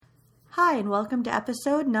Hi, and welcome to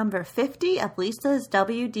episode number 50 of Lisa's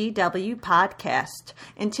WDW podcast.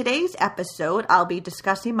 In today's episode, I'll be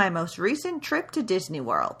discussing my most recent trip to Disney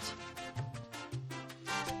World.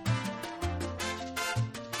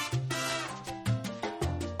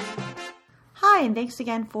 Hi, and thanks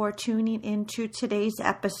again for tuning into today's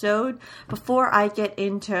episode. Before I get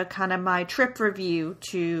into kind of my trip review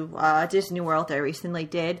to Disney World I recently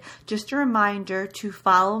did, just a reminder to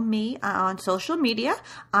follow me on social media.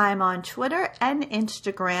 I'm on Twitter and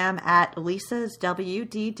Instagram at Lisa's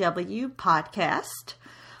WDW podcast.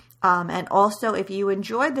 And also, if you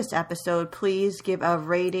enjoyed this episode, please give a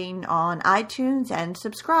rating on iTunes and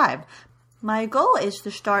subscribe. My goal is to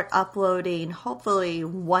start uploading hopefully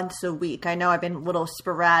once a week. I know I've been a little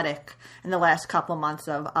sporadic in the last couple months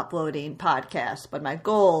of uploading podcasts, but my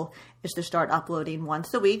goal is to start uploading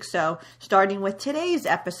once a week. So starting with today's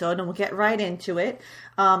episode, and we'll get right into it,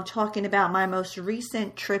 talking about my most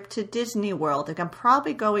recent trip to Disney World. Like, I'm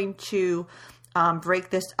probably going to break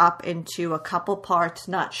this up into a couple parts,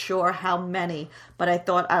 not sure how many, but I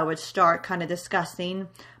thought I would start kind of discussing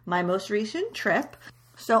my most recent trip.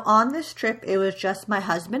 So on this trip, it was just my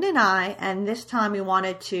husband and I, and this time we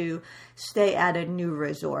wanted to stay at a new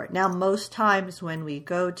resort. Now, most times when we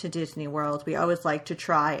go to Disney World, we always like to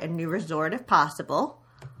try a new resort if possible.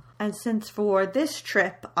 And since for this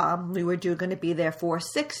trip, we were going to be there for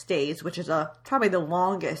 6 days, which is probably the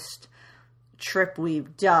longest trip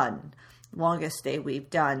we've done. Longest stay we've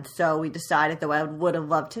done. So we decided, though I would have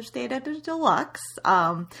loved to have stayed at a deluxe,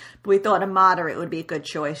 but we thought a moderate would be a good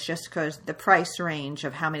choice just because the price range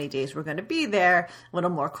of how many days we're going to be there, a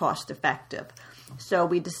little more cost effective. So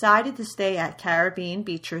we decided to stay at Caribbean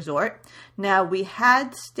Beach Resort. Now, we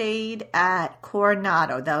had stayed at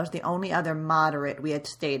Coronado. That was the only other moderate we had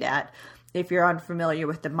stayed at. If you're unfamiliar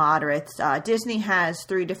with the moderates, Disney has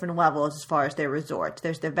 3 different levels as far as their resorts.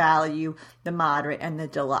 There's the value, the moderate, and the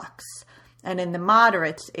deluxe. And in the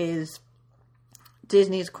moderates is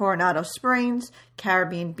Disney's Coronado Springs,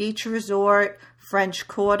 Caribbean Beach Resort, French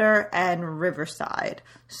Quarter, and Riverside.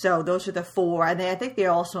 So those are the 4. And I think they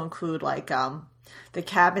also include like the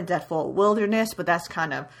cabins at Fort Wilderness, but that's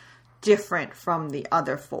kind of different from the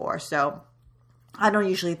other 4. So I don't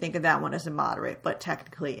usually think of that one as a moderate, but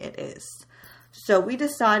technically it is. So we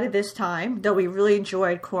decided this time, though we really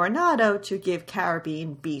enjoyed Coronado, to give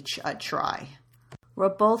Caribbean Beach a try. We're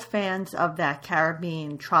both fans of that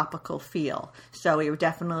Caribbean tropical feel, so we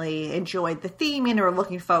definitely enjoyed the theming and we're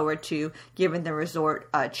looking forward to giving the resort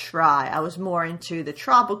a try. I was more into the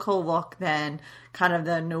tropical look than kind of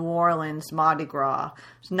the New Orleans Mardi Gras.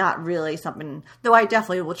 It's not really something, though I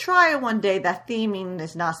definitely will try it one day. That theming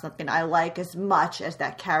is not something I like as much as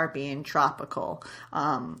that Caribbean tropical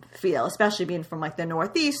feel, especially being from like the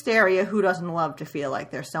Northeast area. Who doesn't love to feel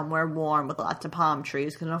like they're somewhere warm with lots of palm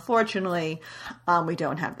trees? Because unfortunately, we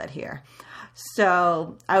don't have that here.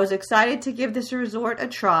 So I was excited to give this resort a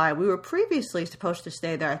try. We were previously supposed to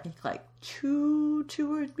stay there, I think like two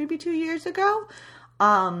or maybe 2 years ago.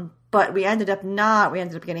 But we ended up not. We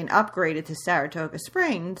ended up getting upgraded to Saratoga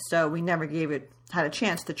Springs, so we never had a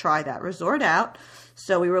chance to try that resort out.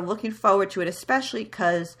 So we were looking forward to it, especially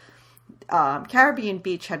because Caribbean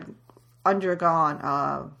Beach had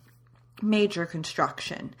undergone major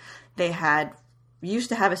construction. They used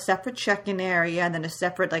to have a separate check-in area and then a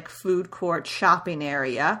separate like food court shopping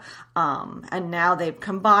area. And now they've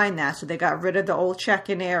combined that. So they got rid of the old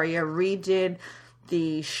check-in area, redid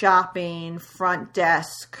the shopping, front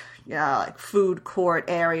desk, like food court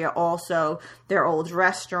area, also their old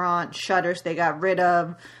restaurant shutters they got rid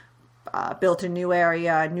of, built a new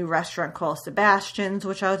area, a new restaurant called Sebastian's,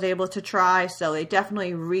 which I was able to try. So they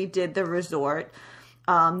definitely redid the resort.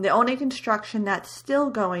 The only construction that's still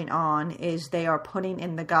going on is they are putting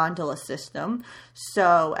in the gondola system.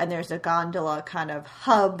 So, and there's a gondola kind of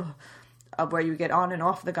hub of where you get on and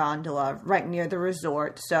off the gondola right near the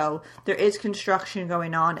resort. So there is construction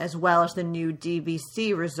going on, as well as the new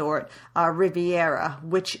DVC resort, Riviera,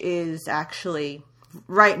 which is actually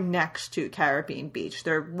right next to Caribbean Beach.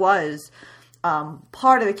 There was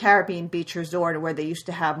part of the Caribbean Beach Resort where they used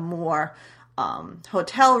to have more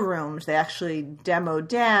hotel rooms. They actually demoed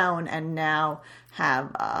down and now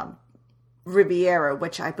have Riviera,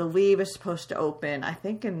 which I believe is supposed to open, I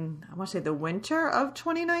think I want to say the winter of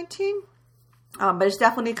 2019. But it's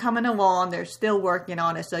definitely coming along. They're still working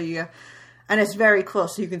on it. And it's very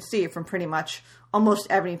close. So you can see it from pretty much almost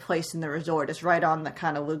every place in the resort. It's right on the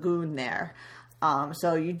kind of lagoon there.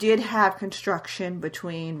 So you did have construction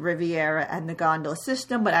between Riviera and the gondola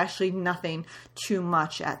system, but actually nothing too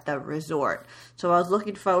much at the resort. So I was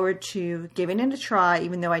looking forward to giving it a try,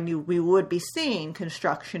 even though I knew we would be seeing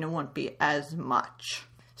construction and wouldn't be as much.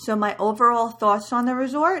 So my overall thoughts on the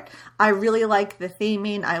resort, I really like the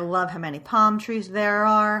theming. I love how many palm trees there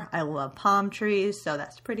are. I love palm trees, so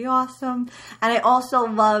that's pretty awesome. And I also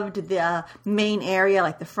loved the main area,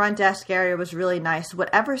 like the front desk area was really nice.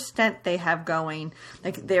 Whatever scent they have going,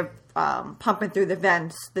 like they're pumping through the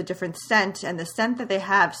vents, the different scent, and the scent that they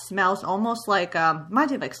have smells almost like,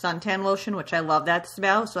 reminds me of like suntan lotion, which I love that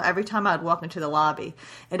smell. So every time I would walk into the lobby,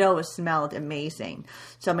 it always smelled amazing.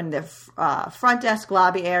 So I mean, the front desk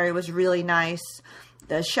lobby area was really nice.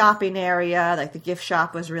 The shopping area, like the gift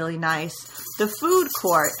shop, was really nice. The food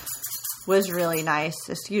court was really nice.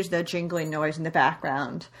 Excuse the jingling noise in the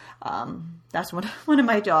background. That's one of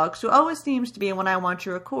my dogs who always seems to be, when I want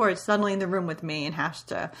to record, suddenly in the room with me and has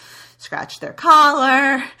to scratch their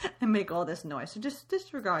collar and make all this noise. So just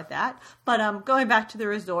disregard that. But going back to the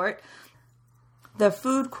resort, the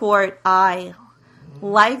food court, I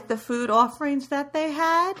liked the food offerings that they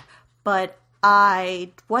had, but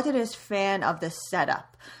I wasn't as fan of the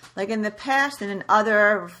setup. Like in the past and in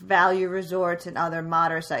other value resorts and other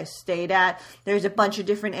Modderns I stayed at, there's a bunch of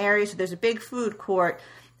different areas. So there's a big food court,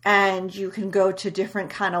 and you can go to different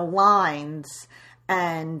kind of lines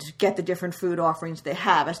and get the different food offerings they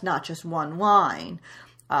have. It's not just one line.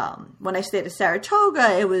 When I stayed at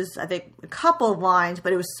Saratoga, it was, I think, a couple of lines,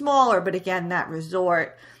 but it was smaller. But again, that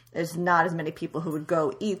resort is not as many people who would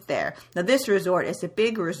go eat there. Now, this resort is a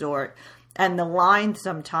big resort, and the line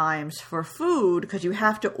sometimes for food, because you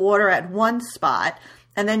have to order at one spot,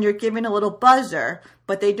 and then you're given a little buzzer,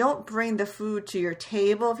 but they don't bring the food to your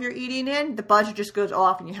table if you're eating in. The buzzer just goes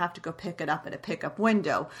off and you have to go pick it up at a pickup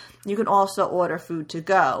window. You can also order food to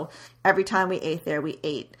go. Every time we ate there, we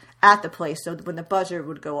ate at the place, so when the buzzer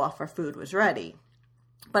would go off, our food was ready.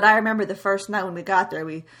 But I remember the first night when we got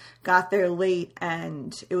there late,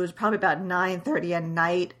 and it was probably about 9:30 at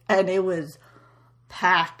night, and it was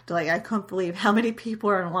packed. Like, I couldn't believe how many people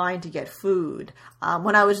were in line to get food.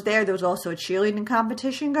 When I was there was also a cheerleading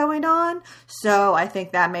competition going on, so I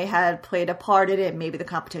think that may have played a part in it. Maybe the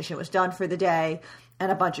competition was done for the day, and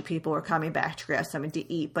a bunch of people were coming back to grab something to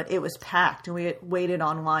eat, but it was packed, and we had waited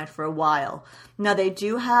online for a while. Now, they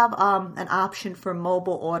do have an option for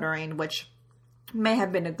mobile ordering, which may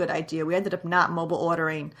have been a good idea. We ended up not mobile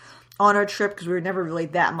ordering on our trip because we were never really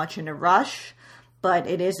that much in a rush. But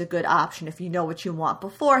it is a good option if you know what you want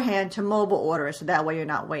beforehand to mobile order it, so that way you're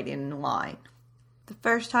not waiting in line. The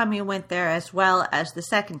first time we went there, as well as the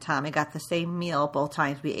second time, I got the same meal both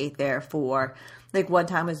times we ate there for, like both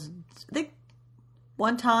times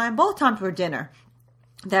were dinner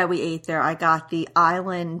that we ate there. I got the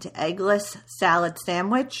Island Eggless Salad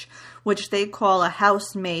Sandwich, which they call a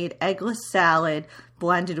house-made eggless salad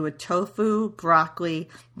blended with tofu, broccoli,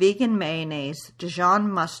 vegan mayonnaise,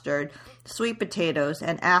 Dijon mustard, sweet potatoes,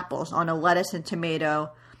 and apples on a lettuce and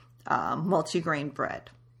tomato multi-grain bread.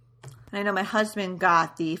 And I know my husband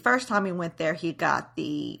got the first time we went there, he got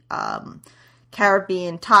the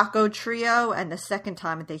Caribbean Taco Trio, and the second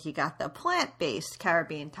time I think he got the plant-based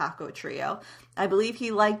Caribbean Taco Trio. I believe he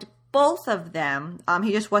liked both of them.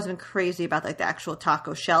 He just wasn't crazy about like the actual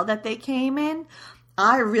taco shell that they came in.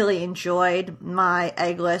 I really enjoyed my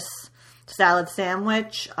eggless salad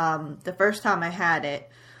sandwich. The first time I had it,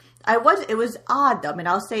 it was odd though. I mean,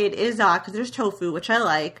 I'll say it is odd because there's tofu, which I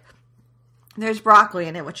like. There's broccoli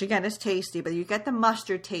in it, which again is tasty, but you get the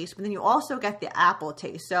mustard taste, but then you also get the apple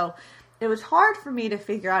taste. So it was hard for me to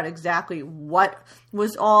figure out exactly what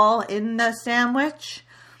was all in the sandwich,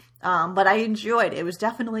 but I enjoyed it. It was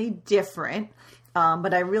definitely different,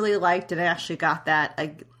 but I really liked it. I actually got that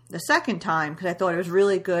the second time because I thought it was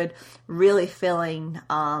really good, really filling,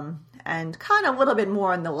 and kind of a little bit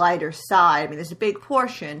more on the lighter side. I mean, there's a big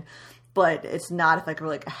portion, but it's not like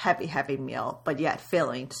really a heavy meal, but yet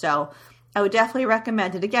filling. So I would definitely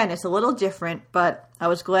recommend it. Again, it's a little different, but I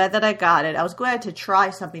was glad that I got it. I was glad to try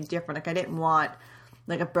something different. Like I didn't want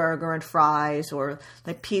like a burger and fries or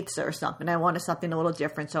like pizza or something. I wanted something a little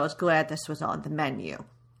different, so I was glad this was on the menu.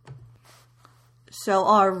 So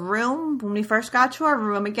our room, when we first got to our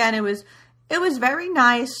room, again, it was very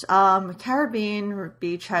nice. Caribbean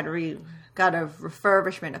Beach got a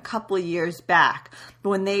refurbishment a couple of years back. But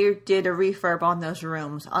when they did a refurb on those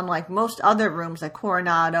rooms, unlike most other rooms like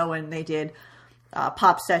Coronado and they did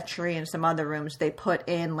Pop Century and some other rooms, they put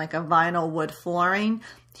in like a vinyl wood flooring.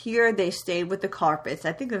 Here they stayed with the carpets.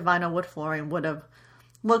 I think the vinyl wood flooring would have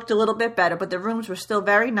looked a little bit better, but the rooms were still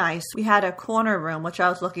very nice. We had a corner room, which I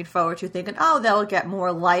was looking forward to, thinking, oh, they'll get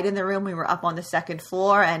more light in the room. We were up on the second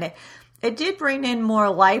floor, and it did bring in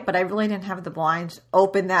more light, but I really didn't have the blinds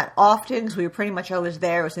open that often because we were pretty much always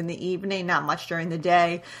there. It was in the evening, not much during the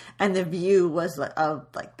day, and the view was of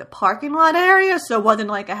like the parking lot area, so it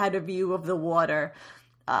wasn't like I had a view of the water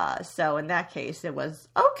So in that case, it was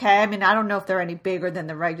okay. I mean, I don't know if they're any bigger than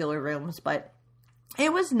the regular rooms, but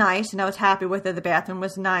it was nice, and I was happy with it. The bathroom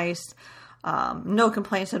was nice. No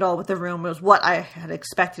complaints at all with the room. It was what I had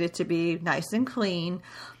expected it to be, nice and clean.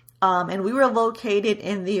 And we were located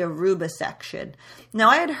in the Aruba section. Now,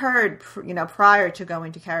 I had heard, prior to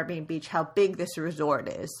going to Caribbean Beach, how big this resort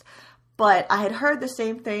is. But I had heard the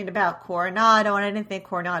same thing about Coronado, and I didn't think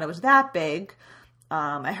Coronado was that big.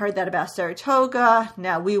 I heard that about Saratoga.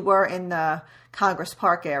 Now, we were in the Congress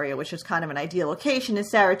Park area, which is kind of an ideal location in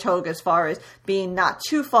Saratoga as far as being not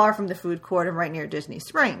too far from the food court and right near Disney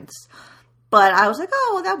Springs. But I was like,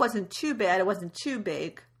 oh, well, that wasn't too bad. It wasn't too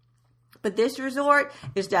big. But this resort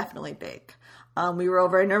is definitely big. We were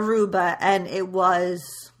over in Aruba, and it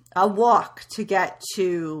was a walk to get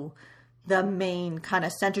to the main kind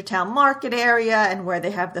of Centertown Market area and where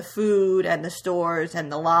they have the food and the stores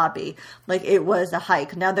and the lobby. Like, it was a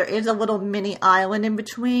hike. Now, there is a little mini island in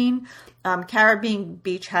between. Caribbean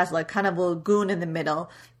Beach has like kind of a lagoon in the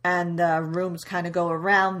middle, and the rooms kind of go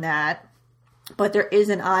around that. But there is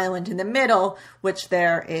an island in the middle, which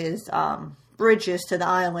there is bridges to the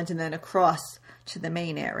island and then across to the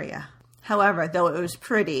main area. However, though it was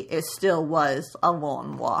pretty, it still was a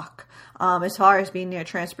long walk. As far as being near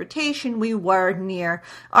transportation, we were near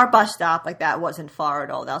our bus stop. Like, that wasn't far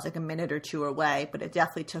at all. That was like a minute or two away, but it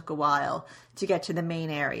definitely took a while to get to the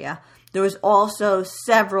main area. There was also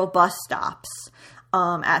several bus stops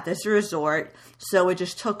at this resort, so it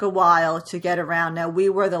just took a while to get around. Now, we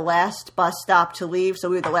were the last bus stop to leave, so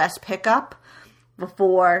we were the last pickup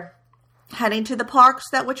before heading to the parks,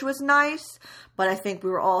 which was nice, but I think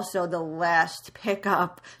we were also the last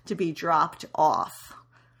pickup to be dropped off.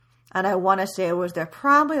 And I want to say there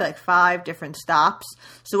probably like 5 different stops.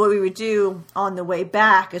 So what we would do on the way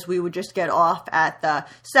back is we would just get off at the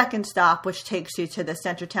second stop, which takes you to the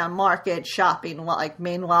Centertown Market shopping, like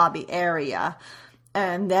main lobby area.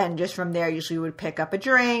 And then just from there, usually we would pick up a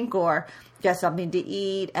drink or get something to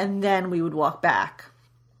eat, and then we would walk back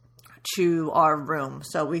to our room.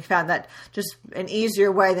 So we found that just an easier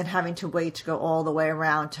way than having to wait to go all the way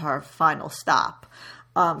around to our final stop.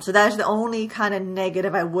 So that is the only kind of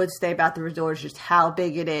negative I would say about the resort, is just how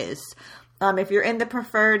big it is. If you're in the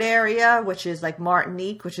preferred area, which is like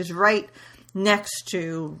Martinique, which is right next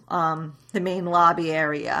to the main lobby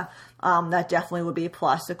area, that definitely would be a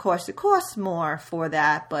plus. Of course, it costs more for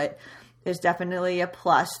that, but it's definitely a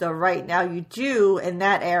plus. So right now you do in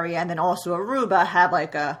that area, and then also Aruba, have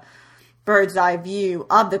like a bird's eye view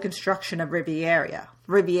of the construction of Riviera.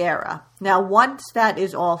 Now, once that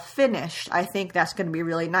is all finished, I think that's going to be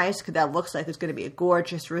really nice, because that looks like it's going to be a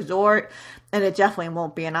gorgeous resort, and it definitely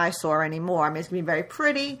won't be an eyesore anymore. I mean, it's going to be very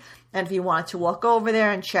pretty, and if you wanted to walk over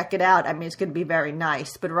there and check it out, I mean, it's going to be very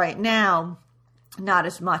nice. But right now, not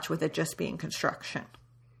as much, with it just being construction.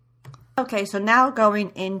 Okay, so now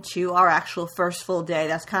going into our actual first full day.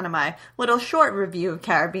 That's kind of my little short review of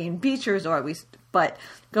Caribbean Beach Resort. But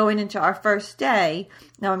going into our first day,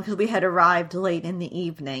 now because we had arrived late in the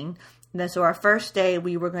evening, so our first day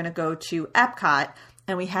we were going to go to Epcot,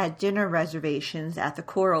 and we had dinner reservations at the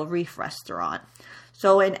Coral Reef restaurant.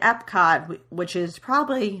 So in Epcot, which is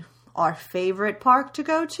probably our favorite park to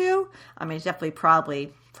go to, I mean, it's definitely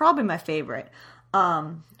probably my favorite.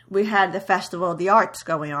 We had the Festival of the Arts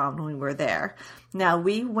going on when we were there. Now,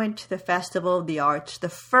 we went to the Festival of the Arts the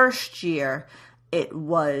first year it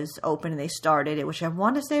was open and they started it, which I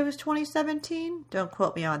want to say was 2017. Don't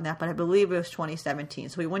quote me on that, but I believe it was 2017.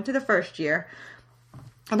 So we went to the first year,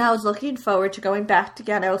 and I was looking forward to going back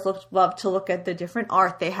again. I always love to look at the different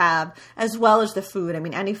art they have, as well as the food. I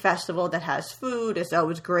mean, any festival that has food is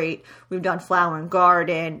always great. We've done Flower and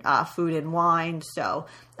Garden, food and wine, so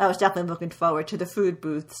I was definitely looking forward to the food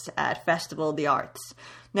booths at Festival of the Arts.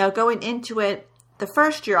 Now, going into it, the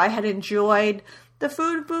first year I had enjoyed the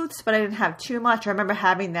food booths, but I didn't have too much. I remember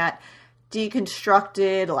having that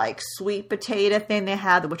deconstructed, like, sweet potato thing they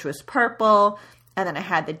had, which was purple. And then I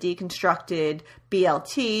had the deconstructed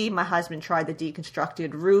BLT. My husband tried the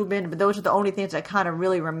deconstructed Reuben. But those are the only things I kind of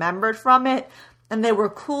really remembered from it. And they were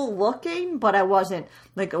cool looking, but I wasn't,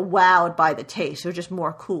 like, wowed by the taste. They were just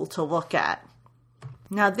more cool to look at.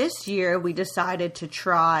 Now, this year, we decided to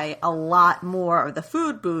try a lot more of the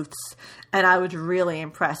food booths, and I was really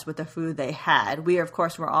impressed with the food they had. We, of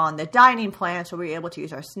course, were on the dining plan, so we were able to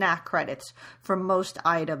use our snack credits for most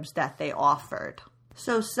items that they offered.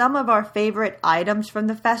 So some of our favorite items from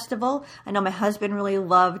the festival, I know my husband really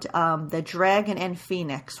loved the Dragon and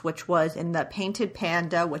Phoenix, which was in the Painted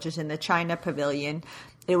Panda, which is in the China Pavilion.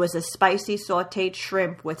 It was a spicy sauteed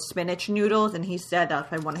shrimp with spinach noodles, and he said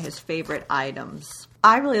that was one of his favorite items.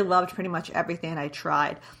 I really loved pretty much everything I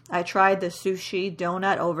tried. I tried the sushi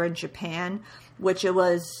donut over in Japan, which it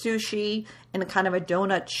was sushi in a kind of a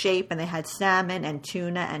donut shape, and they had salmon and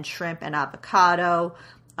tuna and shrimp and avocado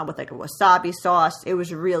with like a wasabi sauce. It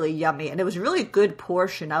was really yummy, and it was a really good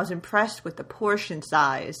portion. I was impressed with the portion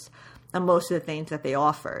size of most of the things that they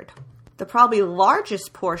offered. The probably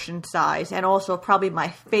largest portion size, and also probably my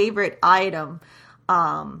favorite item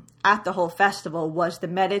at the whole festival, was the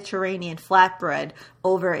Mediterranean flatbread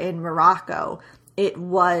over in Morocco. It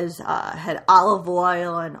was had olive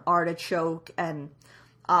oil and artichoke and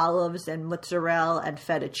olives and mozzarella and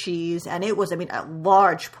feta cheese, and it was, a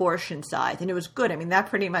large portion size, and it was good. That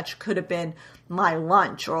pretty much could have been my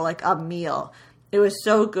lunch or like a meal. It was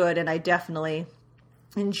so good, and I definitely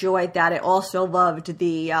enjoyed that. I also loved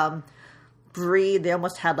the brie. They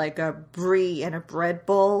almost had like a brie in a bread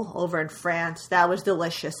bowl over in France. That was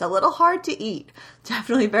delicious. A little hard to eat.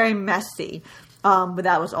 Definitely very messy. But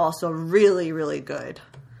that was also really, really good.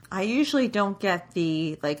 I usually don't get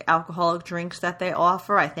the like alcoholic drinks that they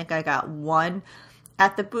offer. I think I got one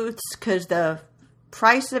at the booths because the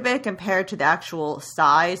price of it compared to the actual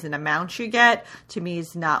size and amount you get, to me,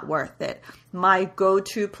 is not worth it. My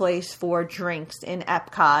go-to place for drinks in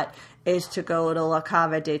Epcot is to go to La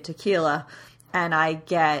Cava de Tequila, and I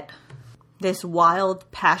get this wild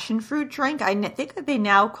passion fruit drink. I think that they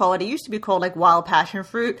now call it used to be called like wild passion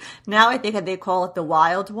fruit. Now I think that they call it the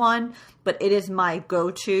wild one, but it is my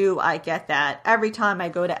go-to. I get that every time I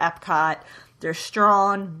go to Epcot. They're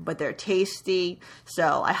strong, but they're tasty.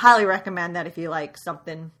 So I highly recommend that if you like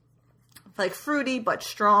something like fruity but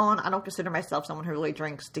strong. I don't consider myself someone who really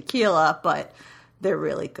drinks tequila, but they're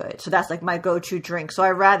really good. So that's like my go-to drink. So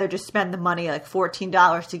I'd rather just spend the money, like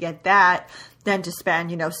 $14 to get that, than to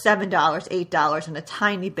spend, $7, $8 on a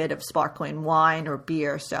tiny bit of sparkling wine or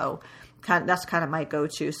beer. So that's kind of my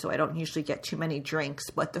go-to. So I don't usually get too many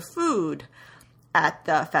drinks. But the food at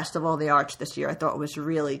the Festival of the Arts this year I thought was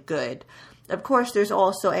really good. Of course, there's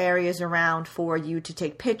also areas around for you to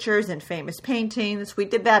take pictures and famous paintings. We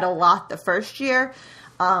did that a lot the first year.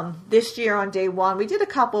 This year on day one, we did a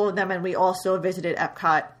couple of them, and we also visited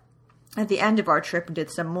Epcot at the end of our trip and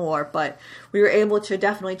did some more. But we were able to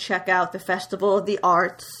definitely check out the Festival of the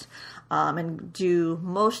Arts and do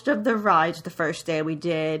most of the rides the first day. We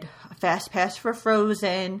did a Fast Pass for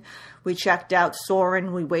Frozen. We checked out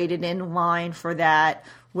Soarin'. We waited in line for that,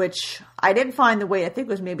 which I didn't find the wait. I think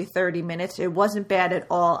it was maybe 30 minutes. It wasn't bad at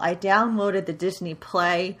all. I downloaded the Disney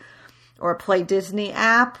Play or Play Disney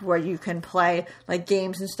app where you can play like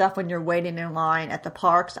games and stuff when you're waiting in line at the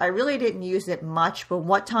parks. I really didn't use it much, but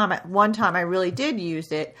one time I really did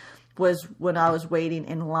use it was when I was waiting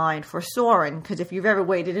in line for Soarin', because if you've ever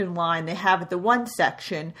waited in line, they have the one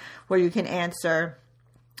section where you can answer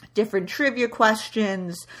different trivia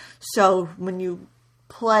questions. So when you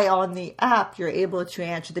play on the app, you're able to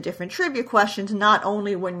answer the different trivia questions, not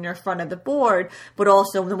only when you're in front of the board, but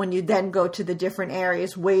also when you then go to the different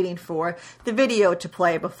areas waiting for the video to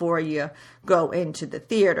play before you go into the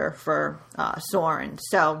theater for Soarin'.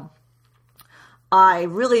 So I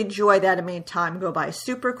really enjoyed that. It made time go by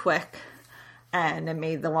super quick, and it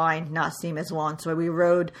made the line not seem as long. So we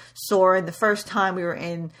rode Soarin'. The first time we were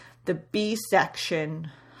in the B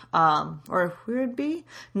section, or we were in B?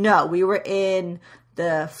 No, we were in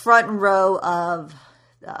the front row of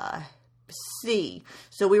C.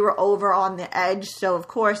 So we were over on the edge. So of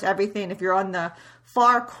course, everything, if you're on the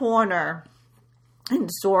far corner in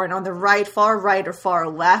Soarin', on the right, far right or far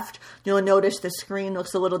left, you'll notice the screen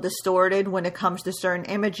looks a little distorted when it comes to certain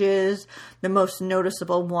images. The most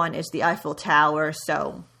noticeable one is the Eiffel Tower.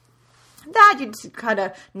 So that you just kind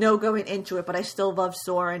of know going into it, but I still love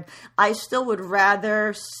Soarin'. I still would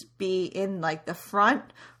rather be in like the front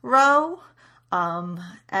row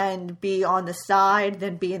and be on the side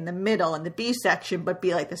than be in the middle in the B section, but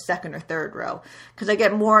be like the second or third row. Because I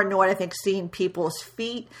get more annoyed, I think, seeing people's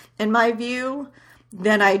feet in my view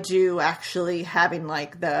than I do actually having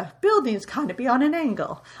like the buildings kind of be on an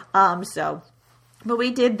angle. But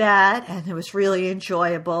we did that, and it was really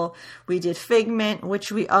enjoyable. We did Figment,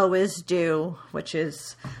 which we always do, which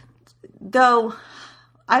is, though,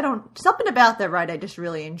 something about that ride I just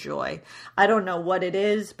really enjoy. I don't know what it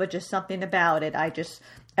is, but just something about it.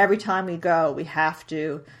 Every time we go, we have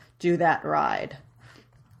to do that ride.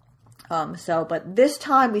 But this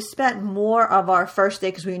time we spent more of our first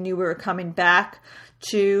day, because we knew we were coming back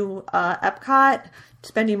to Epcot,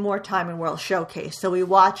 spending more time in World Showcase. So we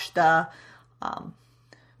watched the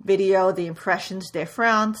video, the Impressions de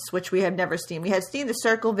France, which we had never seen. We had seen the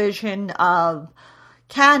Circle Vision of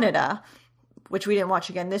Canada, which we didn't watch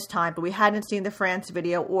again this time, but we hadn't seen the France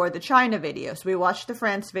video or the China video. So we watched the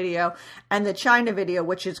France video and the China video,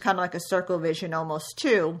 which is kind of like a circle vision almost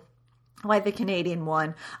too, like the Canadian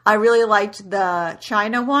one. I really liked the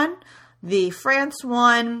China one. The France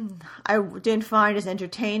one, I didn't find as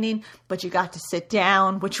entertaining, but you got to sit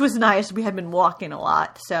down, which was nice. We had been walking a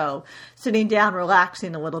lot, so sitting down,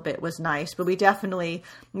 relaxing a little bit was nice. But we definitely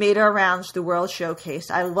made our rounds to the World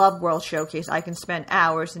Showcase. I love World Showcase. I can spend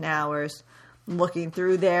hours and hours looking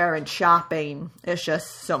through there and shopping. It's just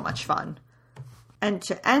so much fun. And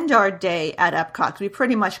to end our day at Epcot, we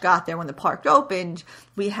pretty much got there when the park opened,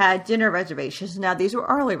 we had dinner reservations. Now, these were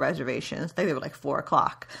early reservations. I think they were like 4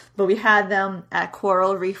 o'clock. But we had them at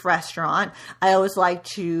Coral Reef Restaurant. I always like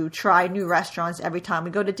to try new restaurants every time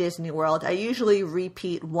we go to Disney World. I usually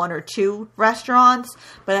repeat 1 or 2 restaurants,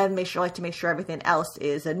 but I like to make sure everything else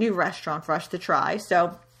is a new restaurant for us to try.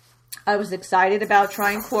 So I was excited about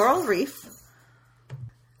trying Coral Reef.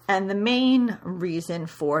 And the main reason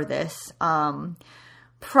for this,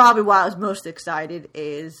 probably why I was most excited,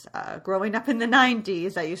 is growing up in the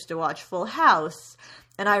 90s, I used to watch Full House.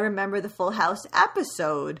 And I remember the Full House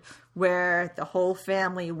episode where the whole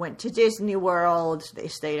family went to Disney World. They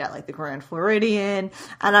stayed at like the Grand Floridian.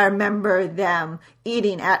 And I remember them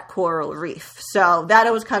eating at Coral Reef. So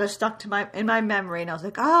that was kind of stuck to in my memory. And I was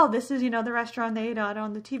like, oh, this is, the restaurant they ate at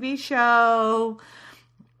on the TV show.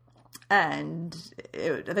 And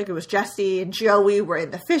I think it was Jesse and Joey were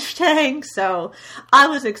in the fish tank. So I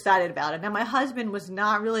was excited about it. Now, my husband was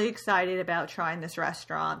not really excited about trying this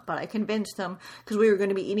restaurant, but I convinced him because we were going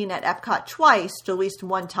to be eating at Epcot twice, so at least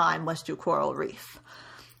one time was to Coral Reef.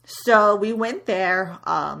 So we went there.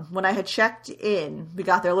 When I had checked in, we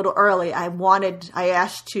got there a little early. I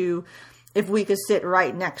asked if we could sit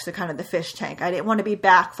right next to kind of the fish tank. I didn't want to be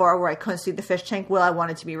back far where I couldn't see the fish tank. Well, I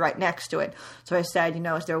wanted to be right next to it. So I said,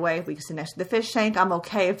 is there a way if we could sit next to the fish tank? I'm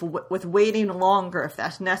okay with waiting longer if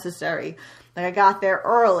that's necessary. Like, I got there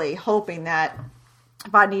early hoping that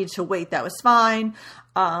if I needed to wait, that was fine.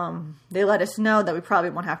 They let us know that we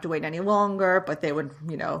probably won't have to wait any longer, but they would,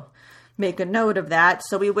 make a note of that.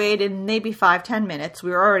 So we waited maybe 5-10 minutes.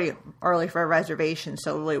 We were already early for a reservation,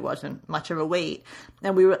 so it really wasn't much of a wait.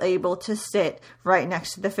 And we were able to sit right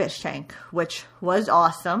next to the fish tank, which was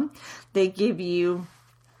awesome. They give you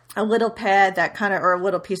a little pad or a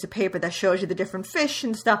little piece of paper that shows you the different fish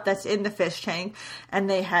and stuff that's in the fish tank. And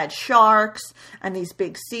they had sharks and these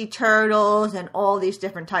big sea turtles and all these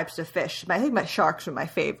different types of fish. I think my sharks were my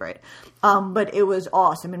favorite. But it was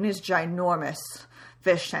awesome. And it was ginormous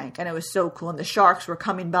fish tank, and it was so cool. And the sharks were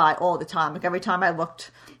coming by all the time. Like, every time I looked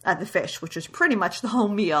at the fish, which was pretty much the whole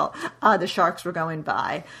meal, the sharks were going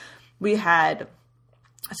by.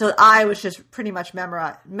 So I was just pretty much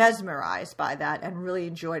mesmerized by that and really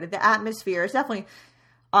enjoyed it. The atmosphere is definitely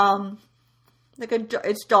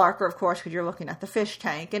it's darker, of course, because you're looking at the fish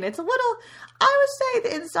tank, and it's a little, I would say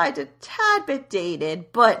the inside's a tad bit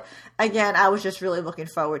dated, but again, I was just really looking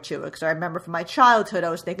forward to it, because I remember from my childhood, I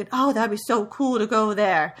was thinking, oh, that'd be so cool to go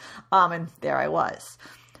there, and there I was.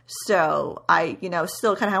 So I,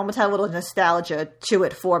 still kind of almost had a little nostalgia to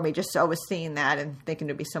it for me, just always seeing that and thinking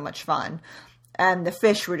it'd be so much fun. And the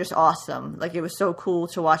fish were just awesome. Like, it was so cool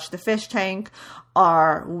to watch the fish tank.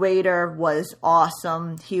 Our waiter was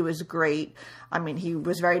awesome. He was great. I mean, he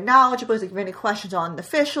was very knowledgeable. If you have any questions on the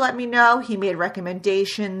fish, let me know. He made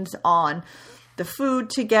recommendations on the food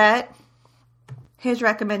to get. His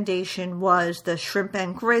recommendation was the shrimp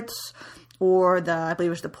and grits, or I believe it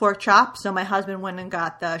was the pork chop. So my husband went and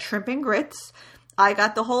got the shrimp and grits. I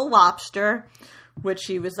got the whole lobster, which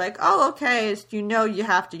he was like, oh, okay, you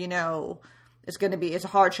have to, it's a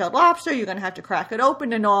hard-shelled lobster. You're going to have to crack it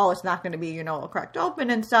open and all. It's not going to be, all cracked open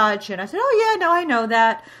and such. And I said, oh, yeah, no, I know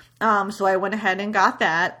that. So I went ahead and got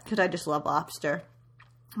that because I just love lobster.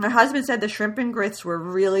 My husband said the shrimp and grits were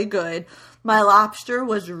really good. My lobster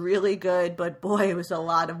was really good, but boy, it was a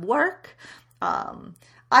lot of work.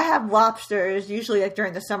 I have lobsters, usually like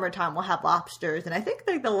during the summertime, we'll have lobsters. And I think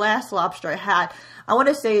like the last lobster I had, I want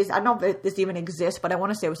to say I don't know if this even exists, but I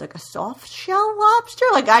want to say it was like a soft shell lobster.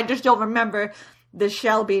 Like, I just don't remember the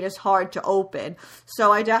shell being as hard to open.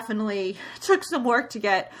 So I definitely took some work to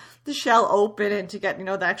get the shell open and to get,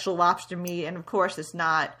 the actual lobster meat. And of course, it's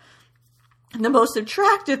not the most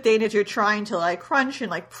attractive thing if you're trying to like crunch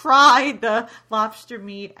and like pry the lobster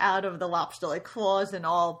meat out of the lobster, like claws and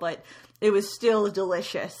all, but it was still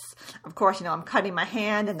delicious. Of course, I'm cutting my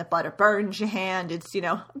hand and the butter burns your hand. It's,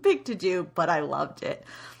 big to do, but I loved it.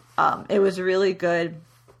 It was really good.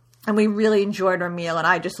 And we really enjoyed our meal. And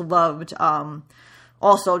I just loved,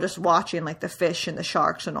 also just watching like the fish and the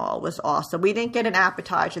sharks and all was awesome. We didn't get an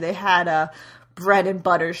appetizer. They had a bread and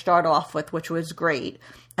butter to start off with, which was great.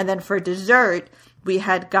 And then for dessert, we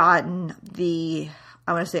had gotten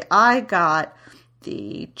I got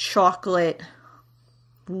the chocolate.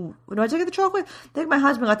 Ooh, did I get the chocolate? I think my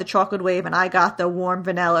husband got the chocolate wave, and I got the warm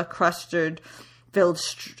vanilla custard filled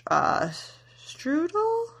strudel.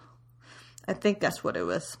 I think that's what it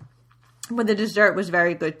was. But the dessert was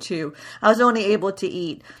very good too. I was only able to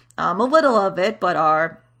eat a little of it, but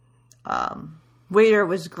our waiter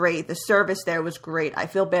was great. The service there was great. I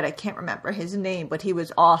feel bad I can't remember his name, but he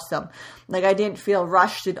was awesome. Like, I didn't feel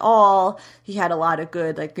rushed at all. He had a lot of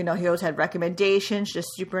good, he always had recommendations,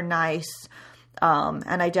 just super nice.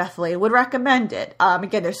 And I definitely would recommend it.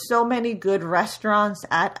 Again, there's so many good restaurants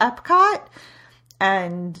at Epcot.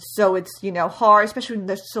 And so it's, hard, especially when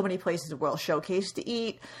there's so many places World Showcase to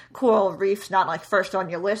eat. Coral Reef's not first on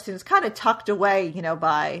your list, and it's kind of tucked away,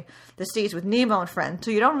 by the Seas with Nemo and Friends.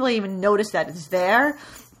 So you don't really even notice that it's there,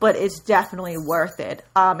 but it's definitely worth it.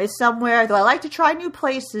 It's somewhere, though I like to try new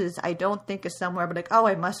places, I don't think it's somewhere, but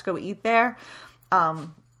I must go eat there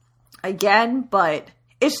again, but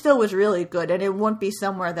it still was really good, and it wouldn't be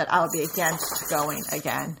somewhere that I would be against going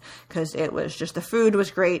again, because it was just, the food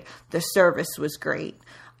was great, the service was great.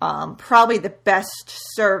 Probably the best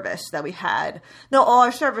service that we had. No, all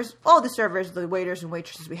the servers, the waiters and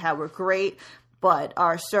waitresses we had were great, but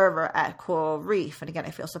our server at Coral Reef, and again,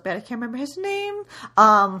 I feel so bad I can't remember his name,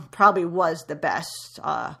 probably was the best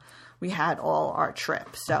we had all our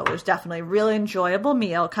trip. So it was definitely a really enjoyable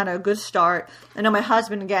meal, kind of a good start. I know my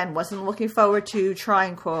husband, again, wasn't looking forward to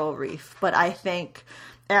trying Coral Reef, but I think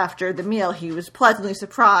after the meal, he was pleasantly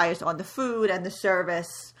surprised on the food and the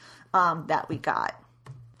service that we got.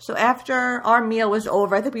 So after our meal was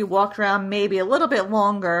over, I think we walked around maybe a little bit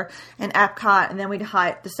longer in Epcot, and then we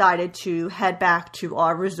decided to head back to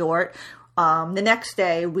our resort. The next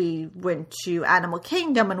day, we went to Animal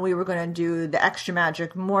Kingdom, and we were going to do the Extra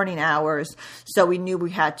Magic morning hours. So we knew we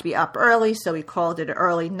had to be up early, so we called it an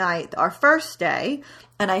early night our first day.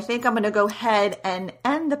 And I think I'm going to go ahead and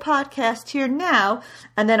end the podcast here now.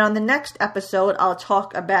 And then on the next episode, I'll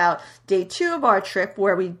talk about day 2 of our trip,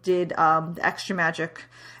 where we did the Extra Magic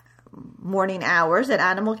morning hours at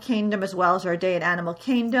Animal Kingdom, as well as our day at Animal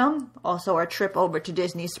Kingdom. Also our trip over to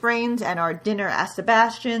Disney Springs and our dinner at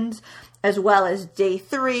Sebastian's, as well as day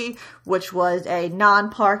 3, which was a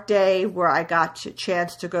non-park day where I got a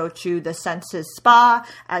chance to go to the Senses Spa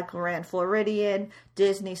at Grand Floridian,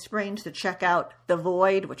 Disney Springs to check out The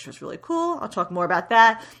Void, which was really cool. I'll talk more about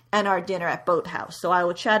that, and our dinner at Boathouse. So I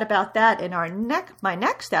will chat about that in my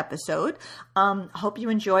next episode. Hope you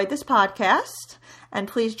enjoyed this podcast, and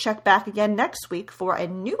please check back again next week for a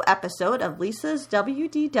new episode of Lisa's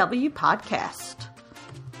WDW Podcast.